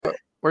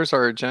Where's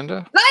our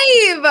agenda?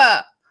 Live!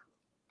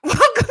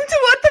 Welcome to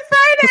What the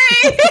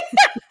Friday!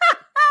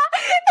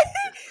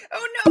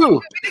 Oh no!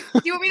 Ooh.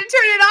 Do you want me to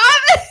turn it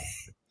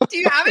off? Do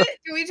you have it?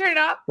 Do we turn it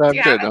off? I'm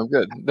good.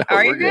 No,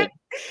 Are you we're good?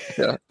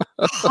 Yeah.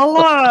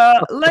 Hello,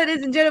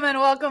 ladies and gentlemen.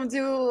 Welcome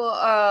to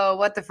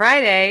What the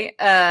Friday,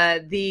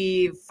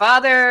 the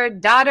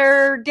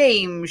father-daughter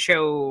game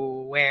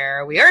show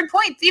where we earn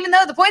points, even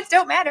though the points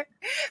don't matter,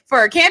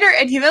 for candor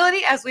and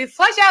humility as we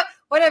flesh out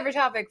whatever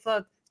topic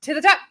floats to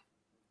the top.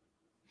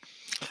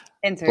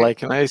 Insert.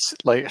 Like an ice,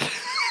 like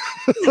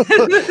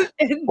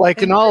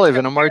an olive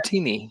in a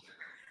martini.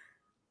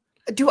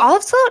 Do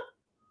olives float?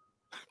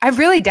 I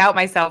really doubt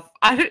myself.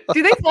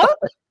 Do they float?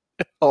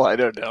 Oh, I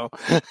don't know.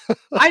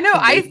 I know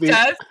ice Maybe.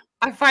 does.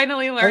 I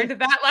finally learned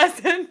that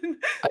lesson.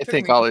 I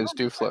think olives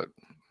do float.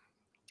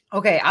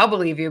 Okay, I'll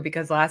believe you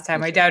because last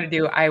time I doubted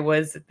you, I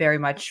was very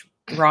much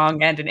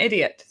wrong and an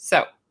idiot.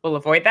 So we'll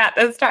avoid that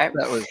this time.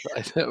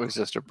 That was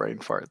just a brain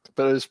fart,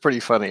 but it was pretty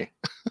funny.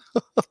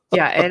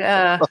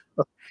 Yeah,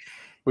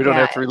 We don't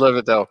have to relive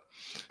it though.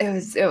 it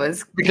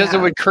was Because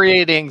it would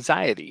create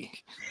anxiety.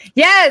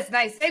 Yes,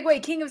 nice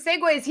segue. King of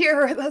segues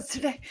here with us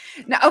today.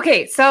 Now,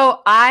 okay,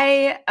 so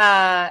I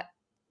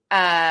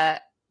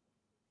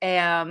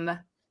am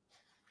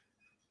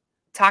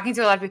talking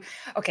to a lot of people.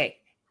 Okay,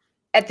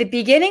 at the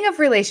beginning of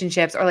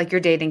relationships, or like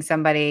you're dating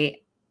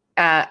somebody,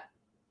 I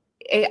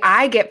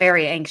get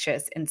very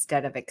anxious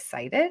instead of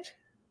excited.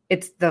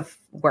 It's the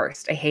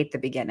worst. I hate the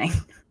beginning.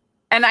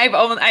 And I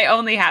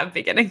only have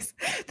beginnings.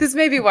 This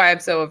may be why I'm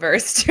so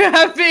averse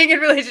to being in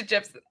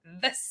relationships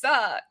that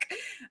suck.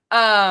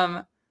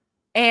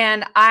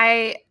 And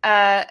I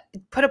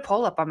put a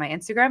poll up on my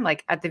Instagram,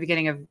 like at the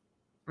beginning of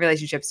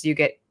relationships, do you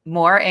get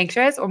more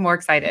anxious or more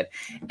excited?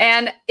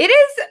 And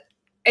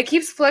it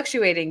keeps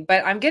fluctuating,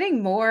 but I'm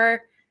getting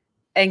more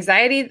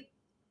anxiety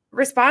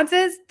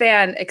responses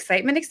than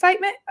excitement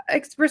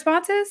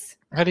responses.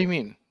 How do you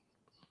mean?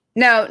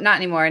 No, not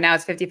anymore. Now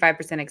it's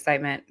 55%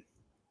 excitement.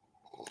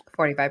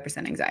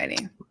 45% anxiety.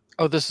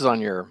 Oh, this is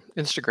on your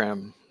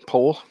Instagram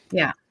poll?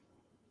 Yeah.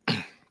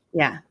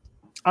 Yeah.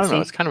 I don't know.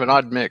 It's kind of an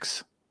odd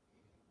mix.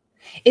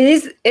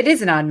 It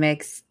is an odd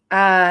mix.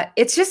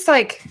 It's just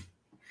like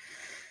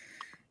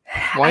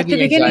why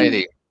the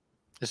anxiety?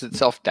 Is it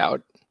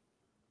self-doubt?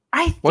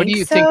 I think Why do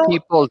you think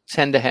people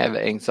tend to have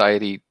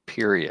anxiety,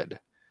 period?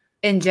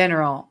 In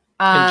general.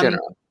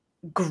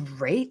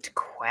 Great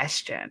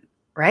question.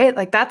 Right?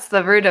 Like that's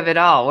the root of it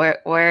all.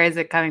 Where is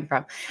it coming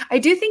from? I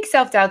do think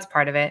self-doubt's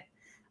part of it.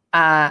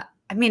 I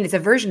mean, it's a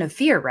version of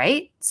fear,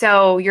 right?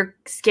 So you're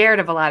scared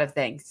of a lot of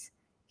things.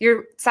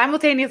 You're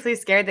simultaneously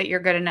scared that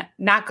you're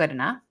not good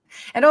enough,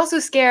 and also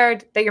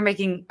scared that you're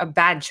making a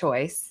bad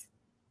choice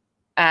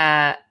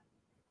by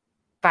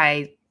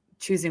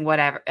choosing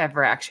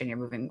whatever action you're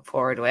moving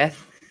forward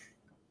with.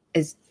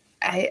 It's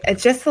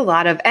just a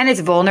lot of, and it's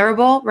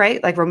vulnerable,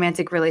 right? Like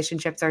romantic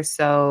relationships are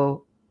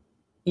so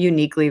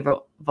uniquely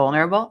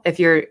vulnerable. If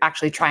you're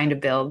actually trying to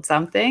build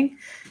something,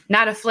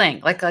 not a fling,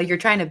 like you're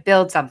trying to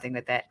build something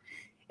with it.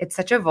 It's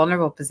such a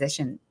vulnerable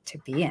position to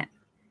be in.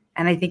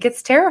 And I think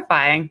it's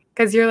terrifying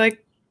because you're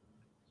like,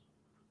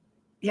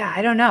 yeah,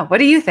 I don't know. What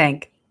do you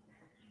think?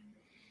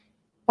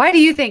 Why do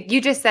you think? You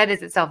just said,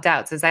 is it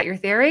self-doubts? Is that your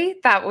theory?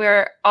 That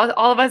we're all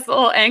of us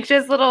little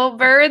anxious little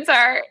birds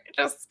are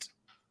just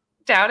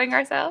doubting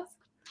ourselves?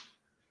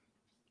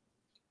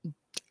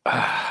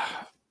 I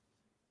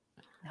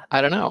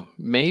don't know.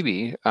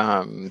 Maybe.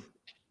 Maybe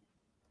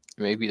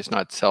it's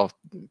not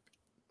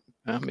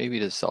maybe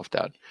it is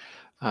self-doubt.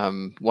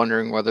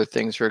 Wondering whether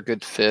things are a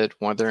good fit,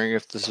 wondering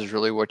if this is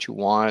really what you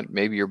want.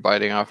 Maybe you're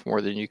biting off more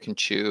than you can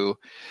chew.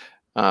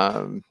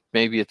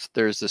 Maybe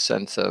there's a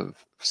sense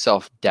of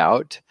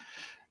self-doubt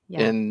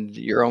in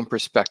your own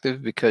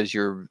perspective because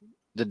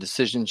the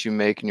decisions you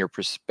make and your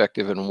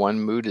perspective in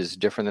one mood is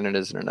different than it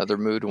is in another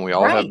mood, and we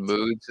all have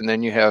moods. And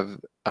then you have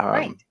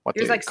what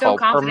you're they like call so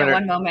confident in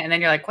one moment, and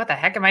then you're like, "What the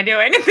heck am I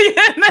doing?" At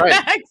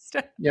the next.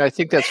 Yeah, I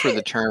think that's where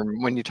the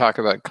term, when you talk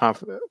about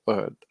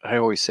I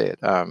always say it,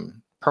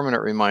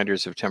 permanent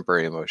reminders of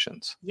temporary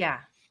emotions. Yeah.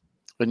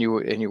 And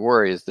you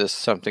worry, is this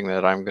something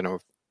that I'm going to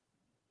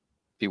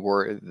be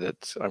worried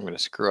that I'm going to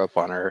screw up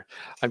on, or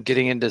I'm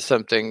getting into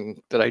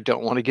something that I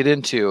don't want to get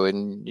into?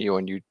 And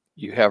when you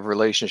have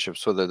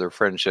relationships, whether they're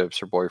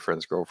friendships or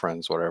boyfriends,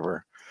 girlfriends,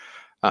 whatever,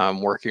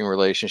 working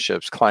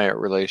relationships, client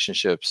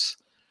relationships,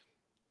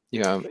 I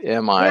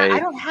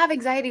don't have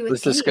anxiety with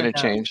is this going to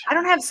change? I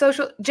don't have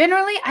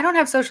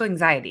social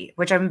anxiety,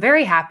 which I'm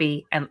very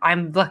happy and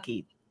I'm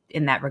lucky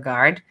in that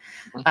regard.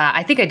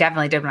 I think I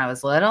definitely did when I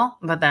was little,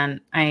 but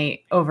then I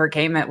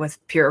overcame it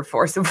with pure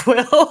force of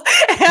will.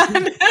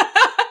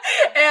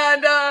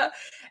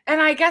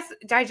 And I guess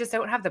I just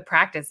don't have the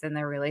practice in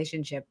the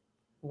relationship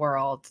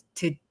world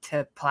to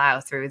plow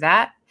through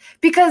that.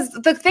 Because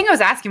the thing I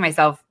was asking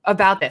myself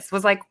about this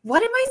was like,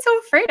 what am I so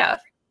afraid of?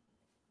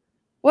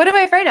 What am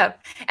I afraid of?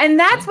 And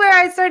that's where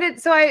I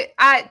started. So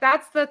I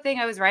that's the thing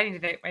I was writing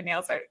today. My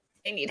nails I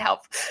need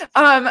help.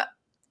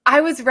 I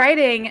was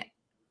writing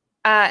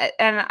and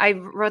I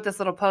wrote this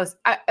little post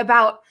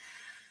about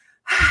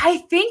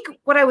I think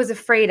what I was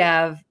afraid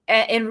of,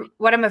 and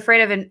what I'm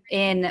afraid of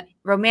in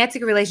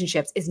romantic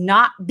relationships, is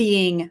not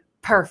being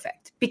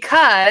perfect.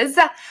 Because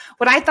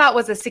what I thought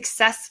was a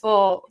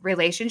successful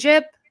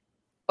relationship,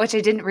 which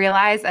I didn't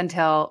realize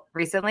until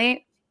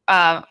recently,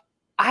 I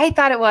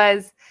thought it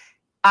was,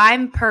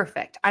 I'm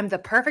perfect. I'm the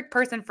perfect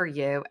person for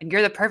you, and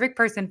you're the perfect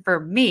person for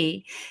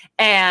me.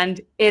 And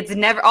it's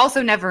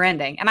never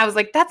ending. And I was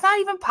like, that's not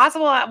even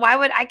possible.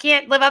 I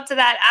can't live up to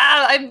that?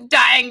 Oh, I'm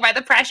dying by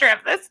the pressure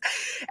of this.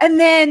 And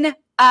then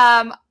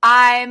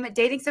I'm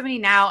dating somebody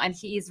now, and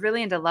he's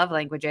really into love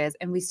languages.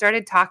 And we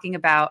started talking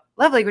about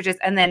love languages.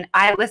 And then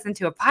I listened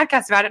to a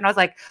podcast about it, and I was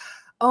like,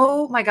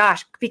 oh my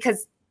gosh,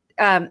 because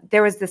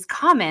there was this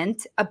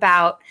comment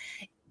about,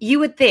 you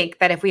would think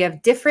that if we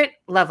have different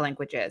love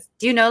languages,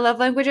 do you know love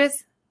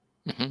languages?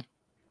 Mm-hmm.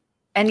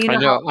 And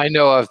I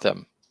know of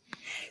them.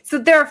 So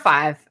there are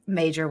 5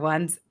 major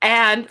ones.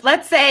 And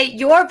let's say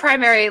your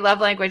primary love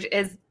language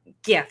is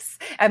gifts,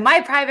 and my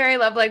primary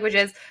love language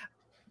is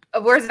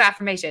words of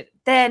affirmation.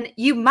 Then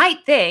you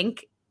might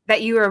think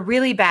that you are a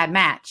really bad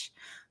match.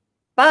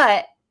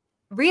 But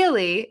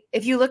really,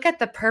 if you look at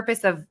the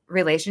purpose of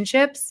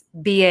relationships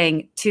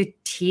being to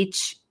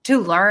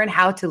learn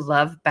how to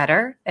love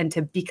better and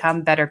to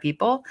become better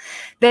people,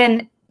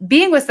 then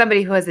being with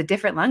somebody who has a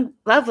different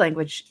love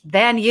language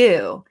than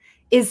you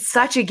is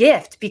such a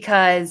gift,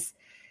 because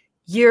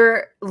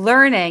you're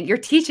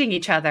teaching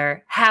each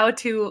other how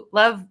to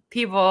love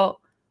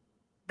people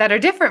that are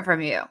different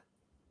from you.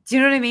 Do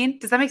you know what I mean?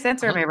 Does that make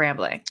sense, or am I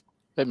rambling?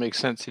 That makes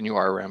sense, and you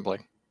are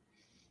rambling.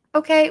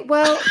 Okay,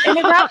 well,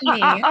 interrupt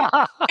me.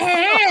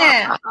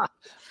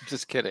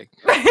 Just kidding.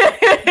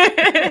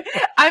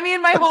 I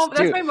mean, that's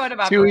my mode of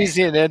operation. Too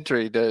easy an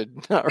entry to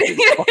not really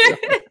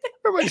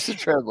everybody's just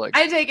trembling.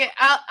 I take it.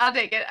 I'll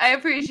take it. I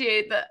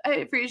appreciate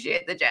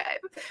the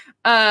jibe.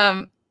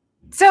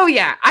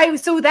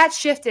 So that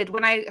shifted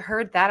when I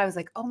heard that. I was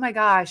like, oh my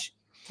gosh,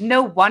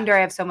 no wonder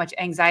I have so much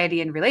anxiety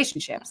in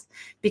relationships,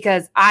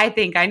 because I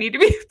think I need to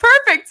be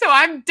perfect. So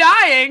I'm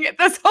dying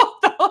the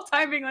whole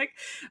time being like,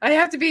 I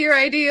have to be your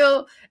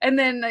ideal, and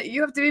then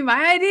you have to be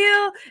my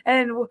ideal.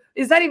 And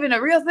is that even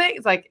a real thing?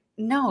 It's like,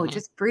 no,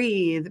 just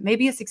breathe.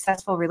 Maybe a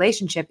successful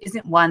relationship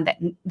isn't one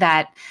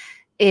that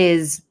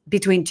is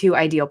between 2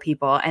 ideal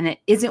people, and it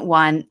isn't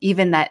one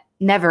even that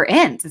never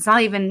ends. It's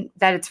not even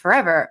that it's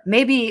forever.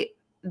 Maybe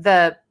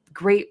a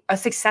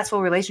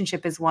successful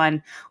relationship is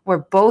one where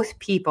both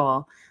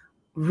people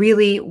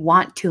really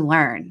want to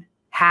learn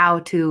how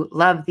to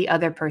love the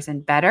other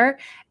person better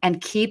and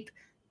keep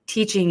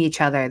teaching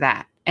each other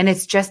that. And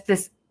it's just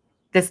this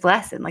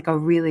lesson, like a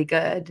really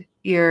good,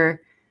 you're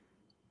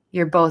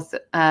both,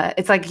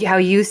 it's like how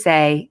you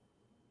say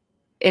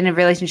in a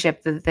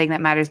relationship, the thing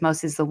that matters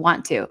most is the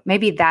want to.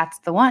 Maybe that's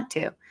the want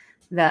to,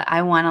 that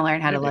I want to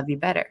learn how to love you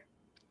better.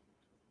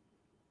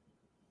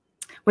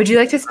 Would you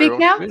like to speak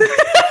now?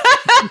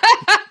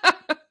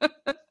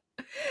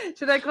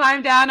 Should I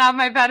climb down off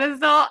my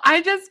pedestal?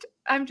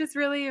 I'm just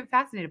really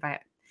fascinated by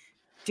it.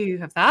 Do you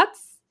have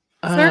thoughts,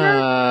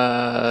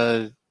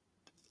 sir?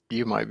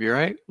 You might be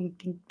right.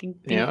 Ding,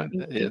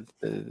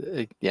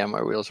 Yeah,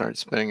 my wheels aren't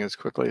spinning as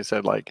quickly as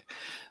I'd like.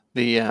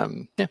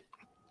 That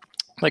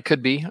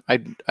could be.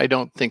 I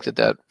don't think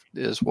that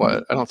is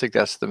what. I don't think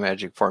that's the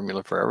magic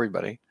formula for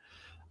everybody.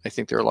 I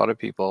think there are a lot of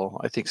people.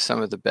 I think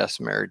some of the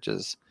best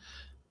marriages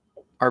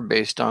are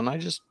based on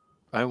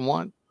I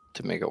want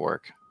to make it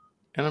work,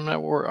 and I'm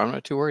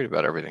not too worried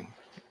about everything.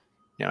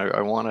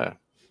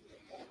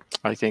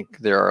 I think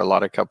there are a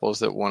lot of couples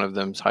that one of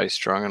them's high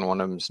strung and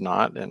one of them's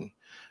not, and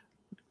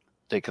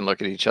they can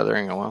look at each other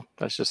and go, well,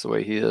 that's just the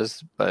way he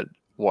is. But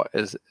what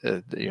is,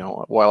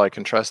 while I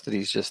can trust that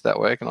he's just that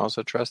way, I can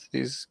also trust that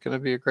he's going to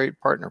be a great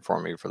partner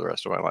for me for the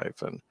rest of my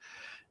life.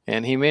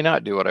 And he may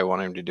not do what I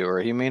want him to do,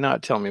 or he may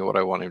not tell me what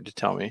I want him to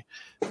tell me.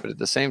 But at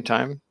the same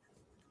time,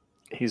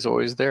 he's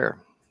always there,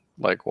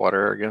 like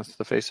water against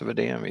the face of a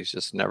dam.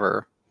 He's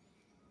never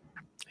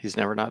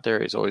not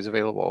there. He's always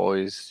available,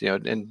 always,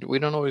 and we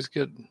don't always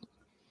get,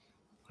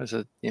 we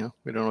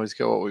don't always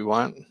get what we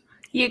want.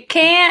 You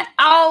can't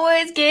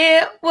always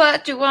get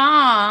what you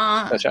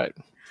want. That's right.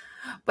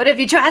 But if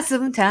you try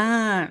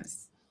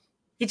sometimes,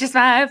 you just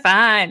might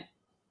find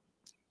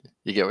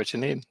you get what you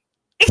need.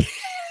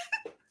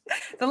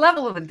 The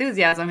level of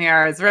enthusiasm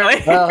here is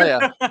really. Well,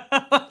 yeah.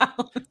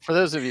 For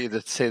those of you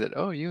that say that,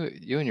 oh, you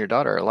and your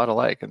daughter are a lot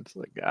alike, and it's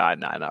like, nah,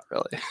 not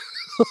really.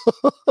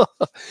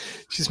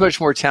 She's much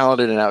more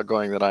talented and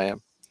outgoing than I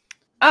am.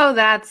 Oh,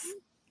 that's.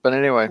 But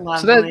anyway,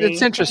 lovely. So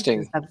it's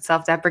interesting.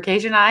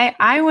 Self-deprecation.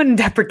 I wouldn't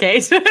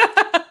deprecate.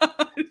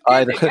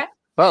 I don't.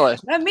 Well,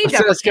 let me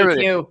deprecate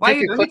you. Why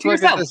you look at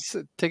yourself?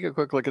 Take a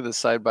quick look at this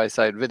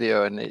side-by-side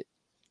video, and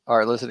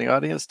our listening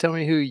audience, tell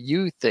me who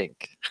you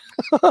think.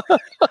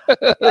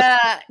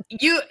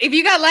 If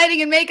you got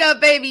lighting and makeup,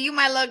 baby, you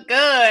might look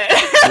good.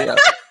 Yeah,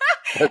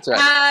 that's right.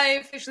 I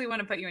officially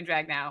want to put you in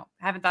drag now.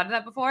 I haven't thought of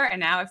that before, and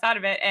now I've thought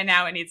of it, and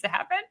now it needs to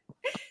happen.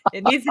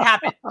 It needs to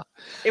happen.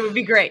 It would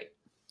be great.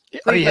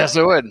 Oh, yes,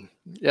 it would.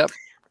 Yep.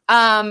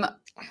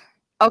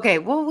 Okay,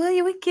 well,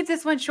 we keep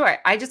this one short.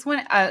 I just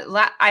want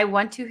I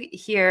want to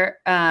hear.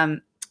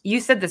 You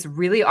said this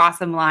really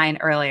awesome line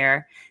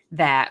earlier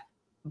that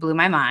blew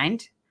my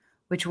mind,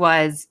 which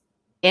was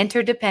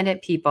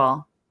interdependent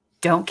people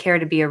don't care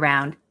to be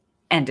around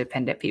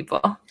independent people.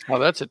 Oh,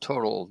 that's a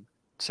total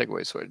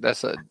segue switch.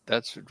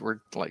 We're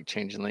like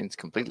changing lanes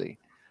completely.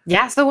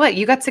 Yeah. So what?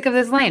 You got sick of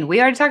this lane.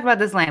 We already talked about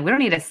this lane. We don't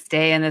need to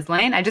stay in this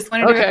lane. I just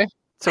wanted to.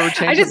 So we're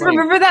changing. I just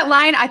remember that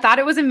line. I thought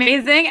it was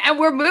amazing, and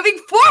we're moving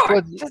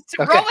forward. Just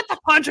to roll with the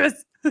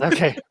punches.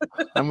 Okay,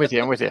 I'm with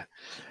you.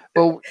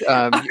 Well,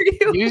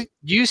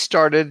 you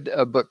started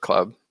a book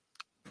club,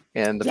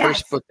 and the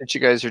first book that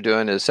you guys are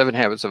doing is 7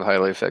 Habits of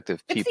Highly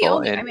Effective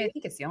People. I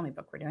think it's the only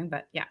book we're doing,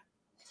 but yeah.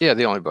 Yeah,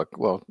 the only book.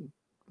 Well,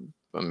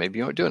 maybe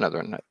you won't do another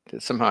one.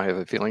 Somehow I have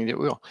a feeling that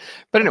we will.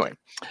 But anyway,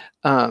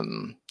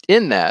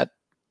 in that,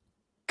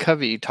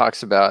 Covey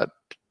talks about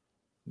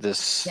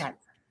this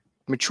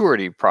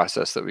maturity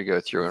process that we go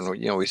through,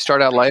 and we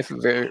start out life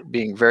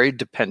being very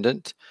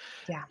dependent,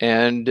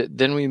 and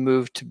then we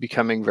move to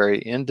becoming very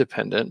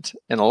independent.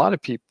 And a lot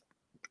of people,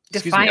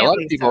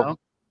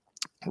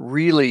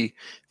 really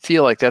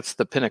feel like that's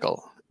the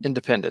pinnacle.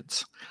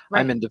 Independence. Right.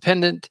 I'm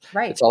independent.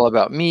 Right. It's all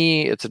about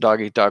me. It's a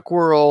dog eat dog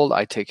world.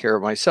 I take care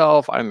of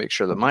myself. I make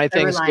sure that my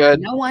thing's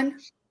good. No one.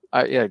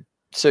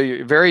 So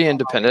you're very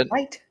independent.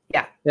 Right.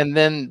 Yeah. And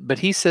then, but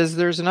he says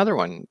there's another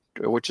one,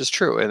 which is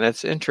true, and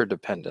that's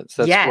interdependence.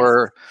 That's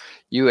where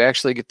you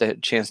actually get the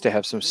chance to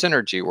have some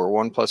synergy, where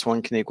 1 +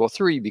 1 can equal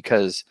 3,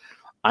 because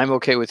I'm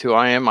okay with who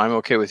I am. I'm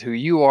okay with who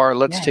you are.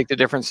 Let's take the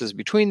differences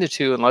between the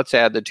two and let's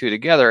add the two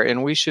together.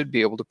 And we should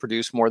be able to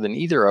produce more than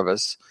either of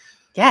us.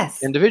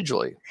 Yes.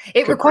 Individually.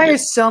 It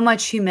requires so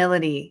much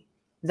humility,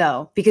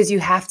 though, because you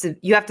have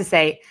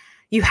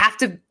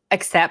to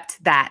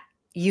accept that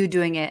you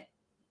doing it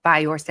by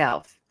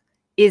yourself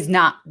is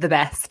not the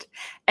best.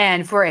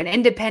 And for an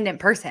independent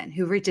person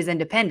who reaches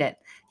independent,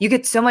 you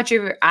get so much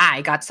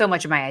I got so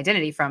much of my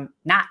identity from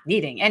not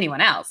needing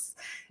anyone else.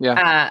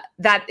 Yeah.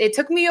 That it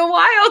took me a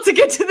while to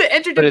get to the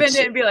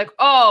interdependent and be like,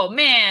 oh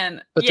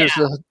man. But there's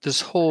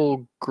this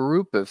whole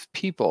group of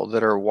people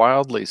that are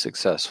wildly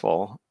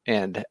successful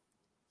and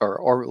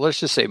or let's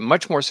just say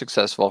much more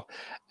successful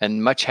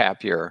and much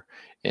happier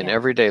in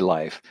everyday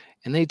life.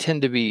 And they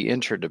tend to be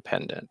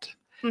interdependent.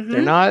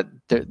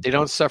 Mm-hmm. They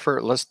don't suffer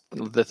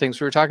the things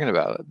we were talking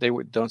about. They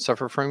don't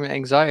suffer from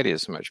anxiety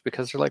as much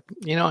because they're like,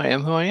 I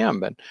am who I am,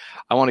 but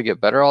I want to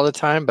get better all the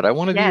time, but I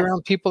want to be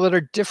around people that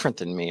are different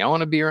than me. I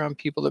want to be around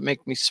people that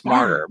make me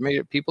smarter,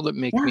 people that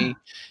make me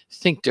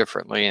think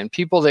differently, and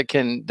people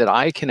that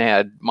I can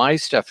add my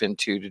stuff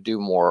into to do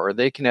more, or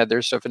they can add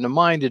their stuff into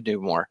mine to do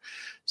more,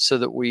 so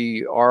that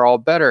we are all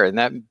better.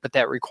 But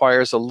that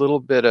requires a little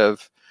bit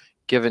of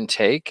give and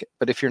take.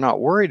 But if you're not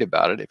worried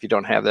about it, if you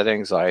don't have that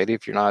anxiety,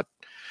 if you're not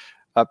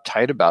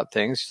uptight about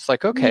things, it's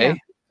like, okay,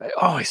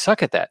 I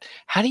suck at that.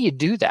 How do you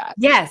do that?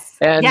 Yes.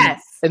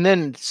 And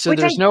then, so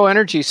there's no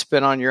energy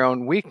spent on your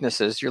own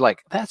weaknesses. You're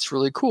like, that's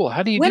really cool.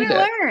 How do you do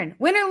that?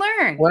 Win or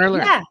learn.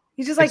 Yeah.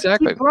 You just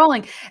keep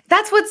rolling.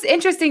 That's what's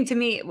interesting to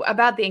me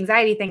about the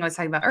anxiety thing I was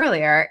talking about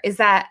earlier, is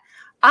that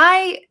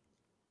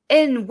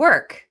in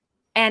work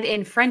and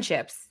in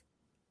friendships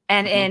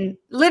and in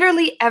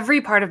literally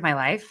every part of my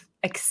life,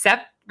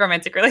 except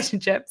romantic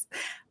relationships,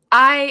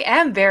 I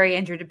am very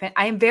interdependent.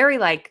 I am very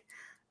like,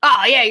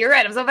 oh yeah, you're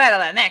right. I'm so bad at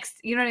that. Next.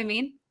 You know what I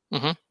mean?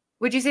 Mm-hmm.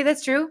 Would you say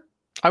that's true?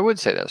 I would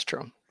say that's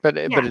true. But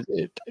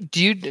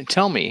do you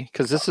tell me,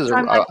 because this is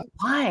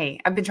why?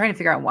 I've been trying to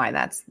figure out why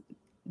that's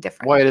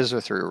different. Why it is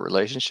with your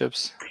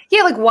relationships?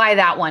 Yeah, like why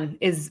that one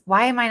is.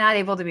 Why am I not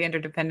able to be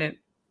interdependent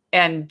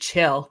and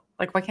chill?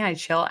 Like, why can't I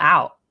chill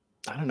out?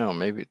 I don't know.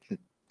 Maybe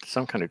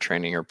some kind of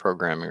training or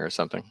programming or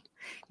something.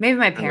 Maybe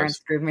my parents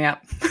screwed me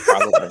up.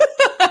 Probably.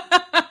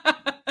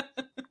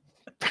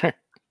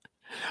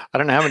 I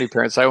don't know how many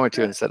parents I went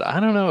to and said, I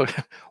don't know,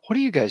 what do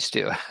you guys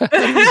do?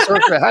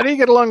 How do you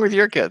get along with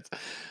your kids?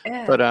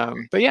 Yeah.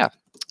 But yeah,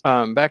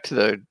 back to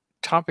the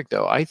topic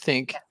though. I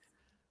think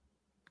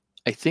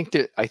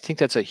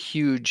that's a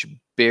huge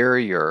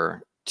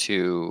barrier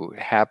to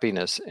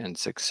happiness and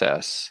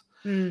success,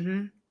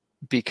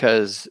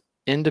 because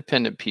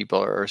independent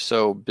people are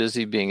so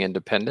busy being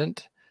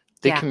independent.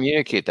 They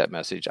communicate that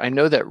message. I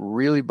know that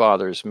really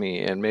bothers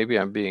me, and maybe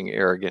I'm being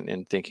arrogant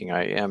in thinking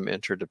I am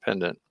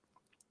interdependent.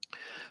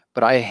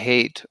 But I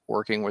hate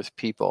working with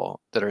people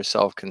that are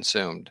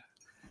self-consumed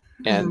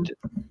and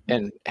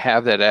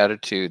have that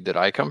attitude that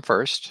I come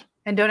first.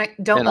 And don't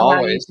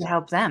allow you to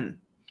help them.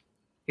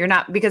 You're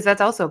not, because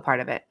that's also a part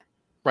of it.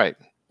 Right.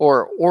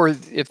 Or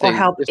if they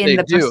help in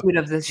the pursuit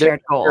of the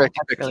shared goal. Their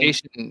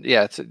expectation,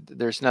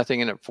 there's nothing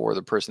in it for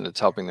the person that's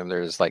helping them.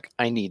 There's like,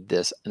 I need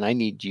this and I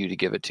need you to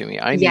give it to me.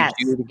 I need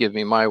you to give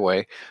me my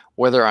way,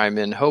 whether I'm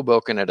in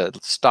Hoboken at a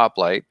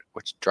stoplight,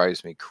 which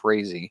drives me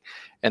crazy,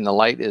 and the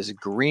light is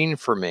green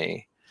for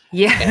me.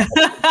 Yeah.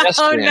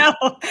 Oh no,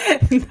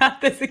 not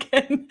this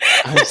again.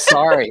 I'm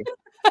sorry.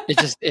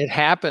 it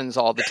happens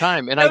all the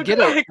time. And No, I get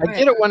it. I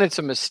get it when it's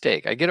a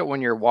mistake. I get it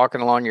when you're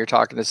walking along, you're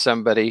talking to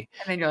somebody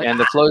And then you're like, and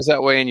the flow's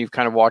that way and you've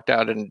kind of walked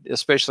out, and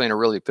especially in a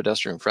really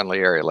pedestrian friendly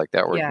area like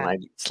that, where Yeah.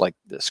 it's like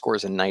the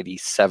score's a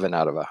 97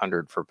 out of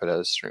 100 for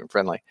pedestrian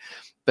friendly.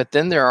 But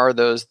then there are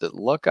those that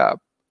look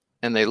up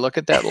and they look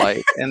at that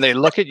light and they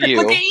look at you.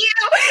 Look at you.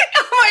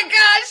 Oh my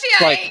gosh.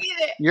 Yeah, Like, I hate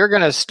it. you're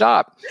going to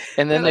stop.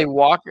 And then They're they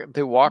walk You're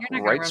not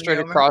gonna right run straight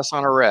me over. across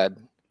on a red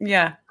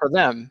Yeah. for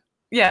them.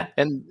 Yeah.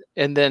 And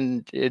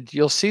then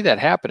you'll see that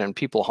happen, and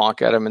people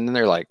honk at them, and then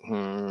they're like,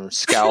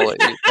 scowl at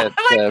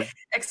you.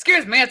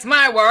 Excuse me, it's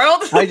my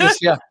world.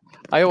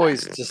 I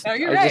always just, No,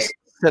 you're I right. just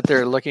sit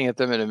there looking at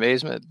them in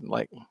amazement,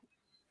 like,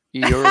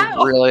 you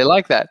really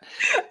like that.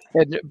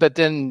 But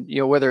then,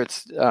 whether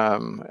it's,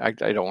 I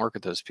don't work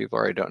with those people,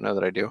 or I don't know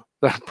that I do.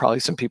 Probably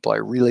some people I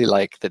really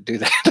like that do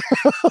that.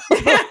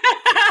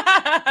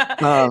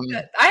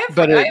 I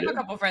have a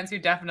couple friends who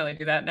definitely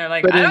do that, and they're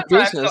like, I don't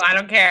drive, so I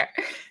don't care.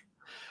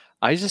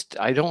 I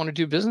don't want to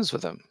do business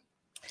with them.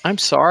 I'm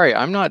sorry.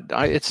 I'm not,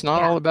 it's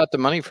not all about the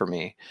money for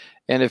me.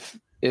 And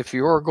if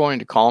you're going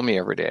to call me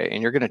every day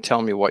and you're going to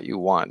tell me what you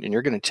want and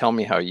you're going to tell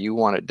me how you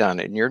want it done,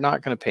 and you're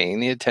not going to pay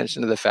any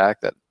attention to the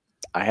fact that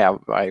I have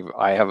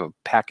a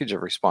package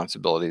of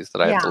responsibilities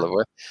that I have to live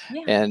with,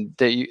 and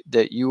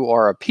that you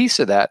are a piece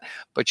of that,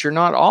 but you're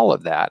not all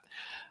of that,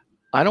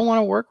 I don't want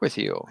to work with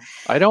you.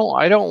 I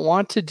don't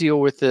want to deal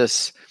with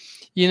this.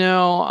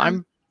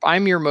 I'm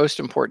your most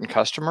important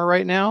customer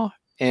right now,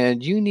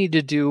 and you need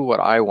to do what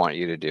I want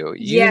you to do.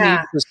 You need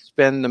to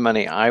spend the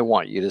money I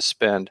want you to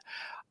spend.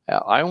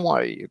 I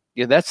want you.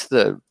 That's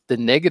the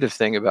negative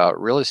thing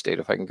about real estate.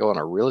 If I can go on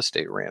a real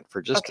estate rant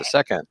for just a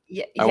second,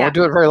 I won't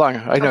do it very long.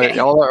 I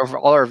know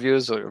all our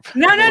views. No.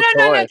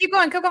 Keep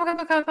going.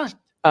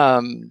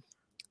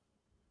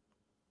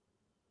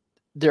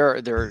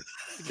 They're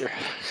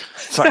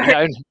sorry.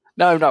 I'm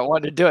not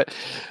wanting to do it.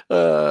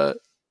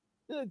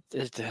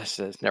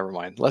 Never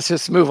mind. Let's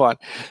just move on.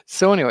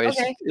 So anyway,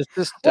 it's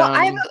just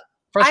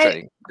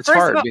frustrating. It's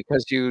hard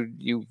because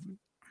you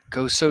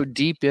go so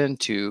deep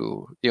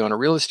into, in a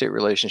real estate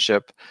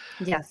relationship.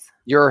 Yes.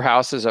 Your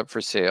house is up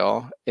for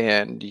sale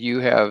and you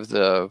have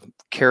the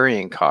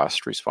carrying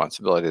cost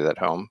responsibility of that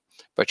home,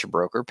 but your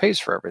broker pays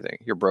for everything.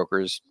 Your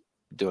broker's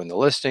doing the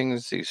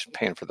listings, he's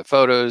paying for the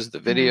photos, the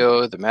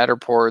video, the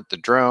Matterport, the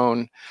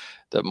drone,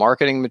 the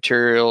marketing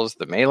materials,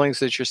 the mailings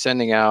that you're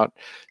sending out.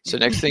 So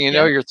next thing you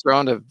know, you're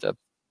thrown to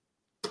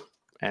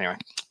anyway.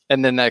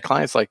 And then that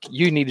client's like,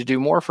 you need to do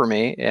more for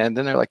me. And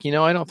then they're like,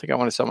 I don't think I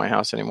want to sell my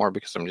house anymore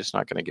because I'm just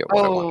not going to get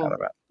what I want out of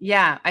it.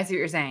 Yeah, I see what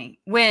you're saying.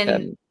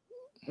 When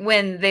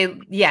they,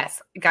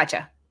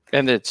 gotcha.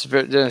 And it's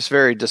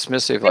very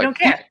dismissive. They don't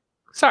care.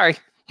 Sorry.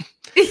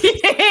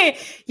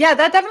 Yeah,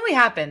 that definitely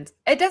happened.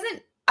 I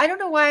don't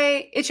know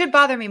why it should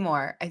bother me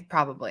more.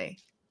 Probably.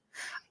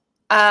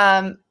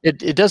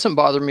 It doesn't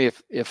bother me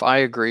if I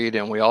agreed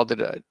and we all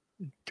did it.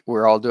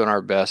 We're all doing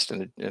our best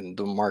and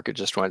the market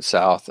just went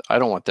south. I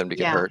don't want them to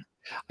get hurt.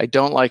 I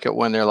don't like it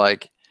when they're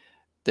like,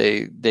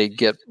 they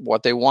get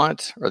what they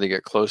want or they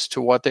get close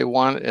to what they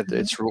want.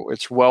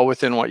 It's well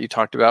within what you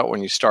talked about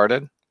when you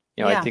started.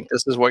 I think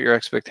this is what your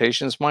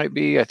expectations might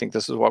be. I think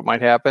this is what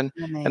might happen.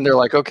 And they're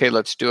like, okay,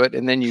 let's do it.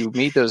 And then you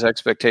meet those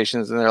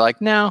expectations and they're like,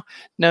 no.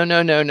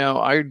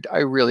 I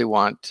really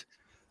want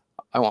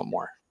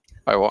more.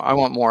 I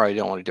want more. I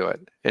don't want to do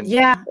it. And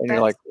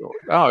you're like,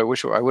 oh, I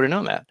wish I would have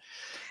known that.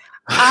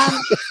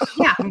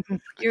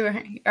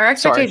 Our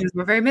expectations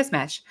were very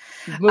mismatched.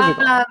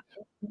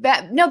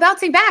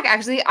 Bouncing back,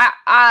 actually,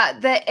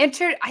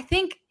 I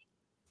think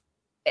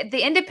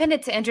the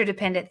independent to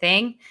interdependent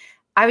thing,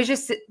 I was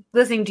just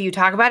listening to you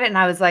talk about it, and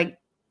I was like,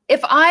 if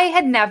I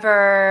had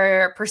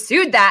never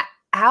pursued that,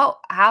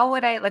 how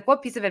would I,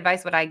 what piece of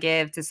advice would I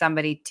give to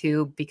somebody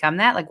to become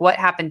that? Like, what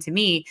happened to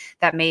me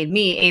that made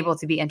me able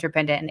to be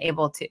interdependent and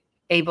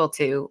able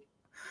to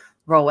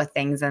roll with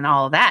things and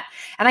all of that?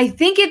 And I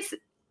think it's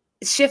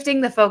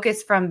shifting the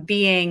focus from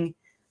being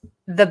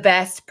the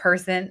best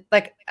person,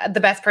 the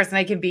best person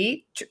I can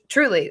be.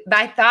 Truly,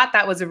 I thought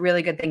that was a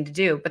really good thing to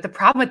do. But the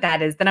problem with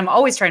that is that I'm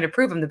always trying to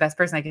prove I'm the best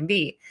person I can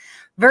be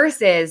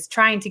versus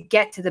trying to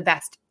get to the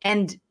best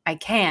end I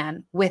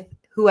can with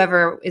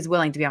whoever is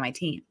willing to be on my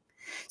team.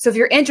 So if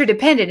you're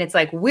interdependent, it's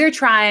like we're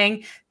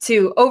trying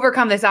to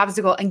overcome this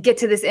obstacle and get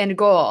to this end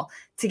goal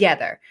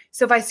together.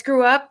 So if I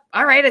screw up,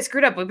 all right, I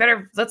screwed up.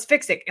 Let's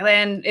fix it.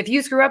 And if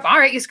you screw up, all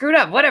right, you screwed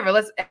up,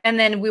 whatever. And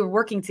then we were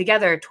working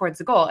together towards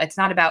the goal. It's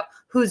not about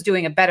who's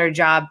doing a better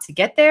job to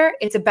get there.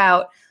 It's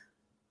about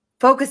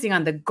focusing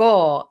on the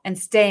goal and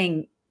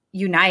staying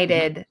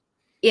united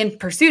in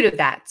pursuit of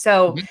that.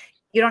 So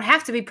you don't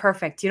have to be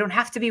perfect. You don't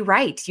have to be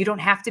right. You don't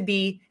have to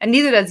be, and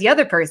neither does the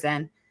other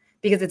person,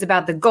 because it's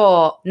about the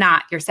goal,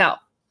 not yourself.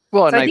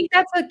 Well, so I think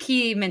that's a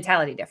key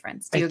mentality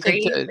difference. Do you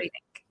agree? What do you think?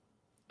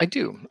 I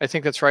do. I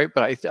think that's right.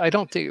 But I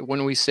don't think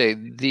when we say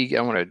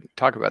I want to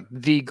talk about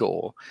the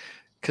goal,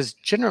 because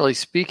generally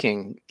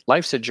speaking,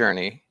 life's a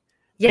journey.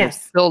 Yes.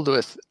 It's filled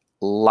with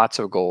lots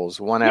of goals,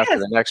 one after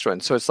the next one.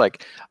 So it's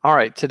like, all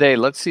right, today,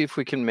 let's see if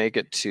we can make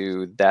it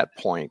to that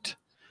point.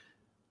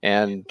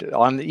 And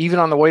even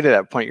on the way to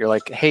that point, you're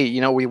like, hey,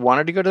 we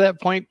wanted to go to that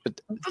point, but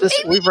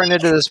we've run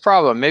into this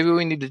problem. Maybe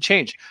we need to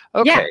change.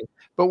 Okay. Yeah.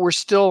 But we're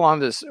still on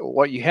this.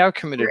 What you have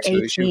committed to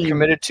is you're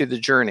committed to the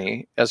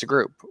journey as a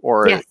group,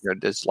 or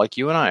it's like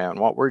you and I on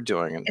what we're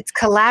doing. And it's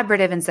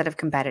collaborative instead of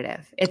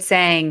competitive. It's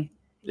saying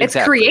it's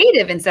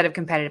creative instead of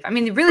competitive. I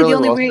mean, really the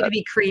only way to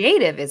be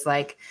creative is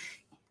like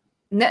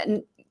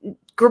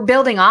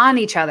building on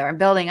each other and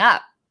building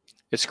up.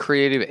 It's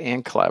creative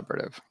and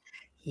collaborative.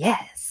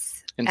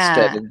 Yes.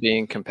 Instead of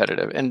being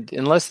competitive. And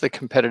unless the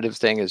competitive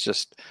thing is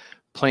just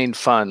plain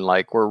fun,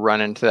 like we're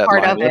running to that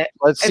part line. Of it.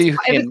 Let's see who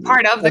can. It's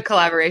part of the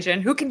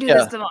collaboration. Who can do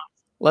this the most?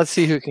 Let's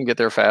see who can get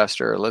there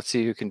faster. Let's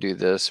see who can do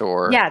this.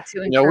 Or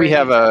we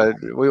have a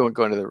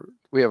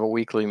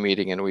weekly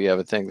meeting, and we have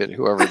a thing that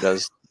whoever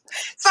does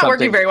it's not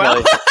working very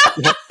well.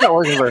 It's not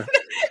working very.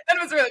 That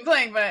was really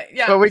playing, but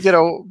yeah.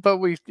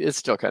 But it's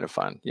still kind of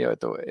fun.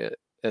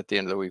 At the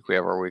end of the week, we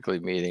have our weekly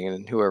meeting,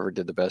 and whoever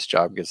did the best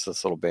job gets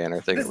this little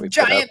banner thing. This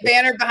giant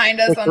banner behind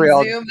us on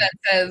Zoom that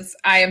says,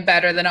 "I am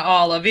better than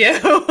all of you."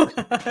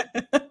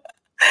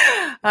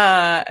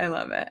 I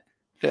love it.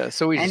 Yeah,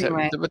 so we just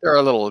but there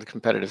are little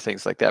competitive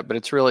things like that. But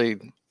it's really,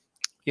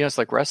 it's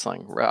like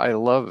wrestling. I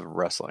love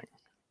wrestling.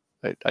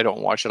 I don't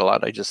watch it a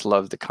lot. I just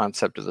love the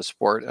concept of the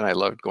sport, and I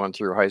loved going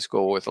through high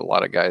school with a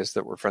lot of guys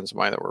that were friends of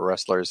mine that were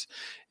wrestlers,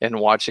 and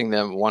watching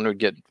them. One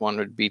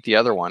would beat the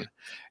other one,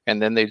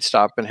 and then they'd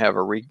stop and have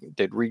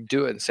they'd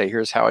redo it and say,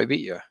 "Here's how I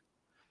beat you.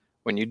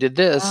 When you did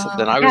this,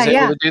 then I was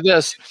able to do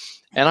this,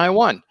 and I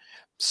won.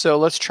 So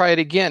let's try it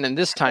again. And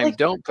this time,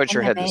 don't put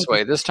your head this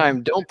way. This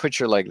time, don't put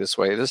your leg this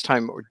way. This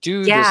time,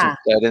 do this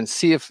instead, and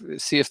see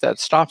if that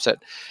stops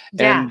it."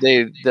 And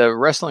the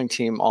wrestling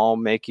team all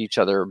make each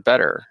other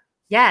better.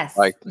 Yes.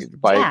 Like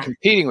by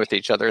competing with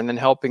each other and then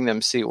helping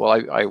them see, well,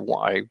 I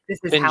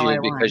pinned you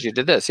because you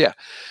did this. Yeah.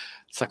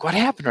 It's like, what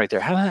happened right there?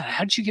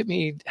 How'd you get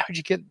me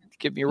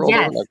rolled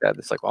over like that?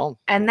 It's like, well,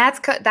 and that's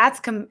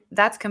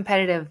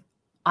competitive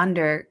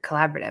under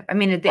collaborative. I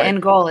mean, the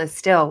end goal is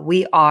still,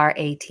 we are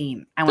a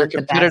team. They're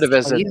competitive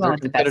as a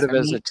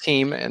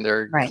team, and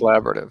they're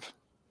collaborative.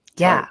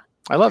 Yeah.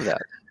 I love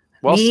that.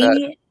 Well said.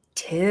 Me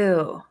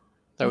too.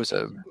 That was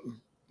a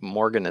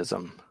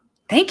Morganism.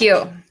 Thank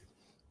you.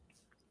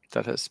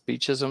 That has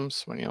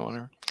speechisms when you want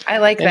to. I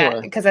like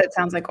that because it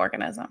sounds like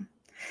organism.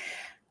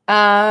 Okay.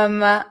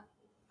 Well,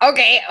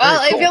 cool.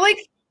 I feel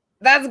like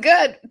that's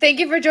good.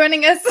 Thank you for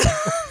joining us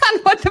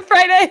on What the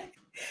Friday.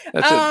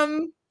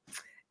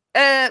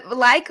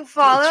 Like,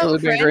 follow,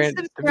 friends,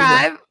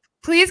 subscribe.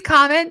 Please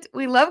comment.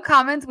 We love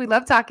comments. We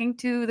love talking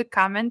to the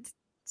comments.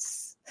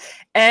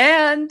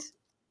 And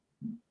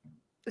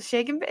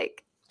shake and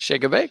bake.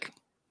 Shake and bake.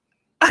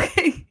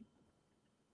 Okay.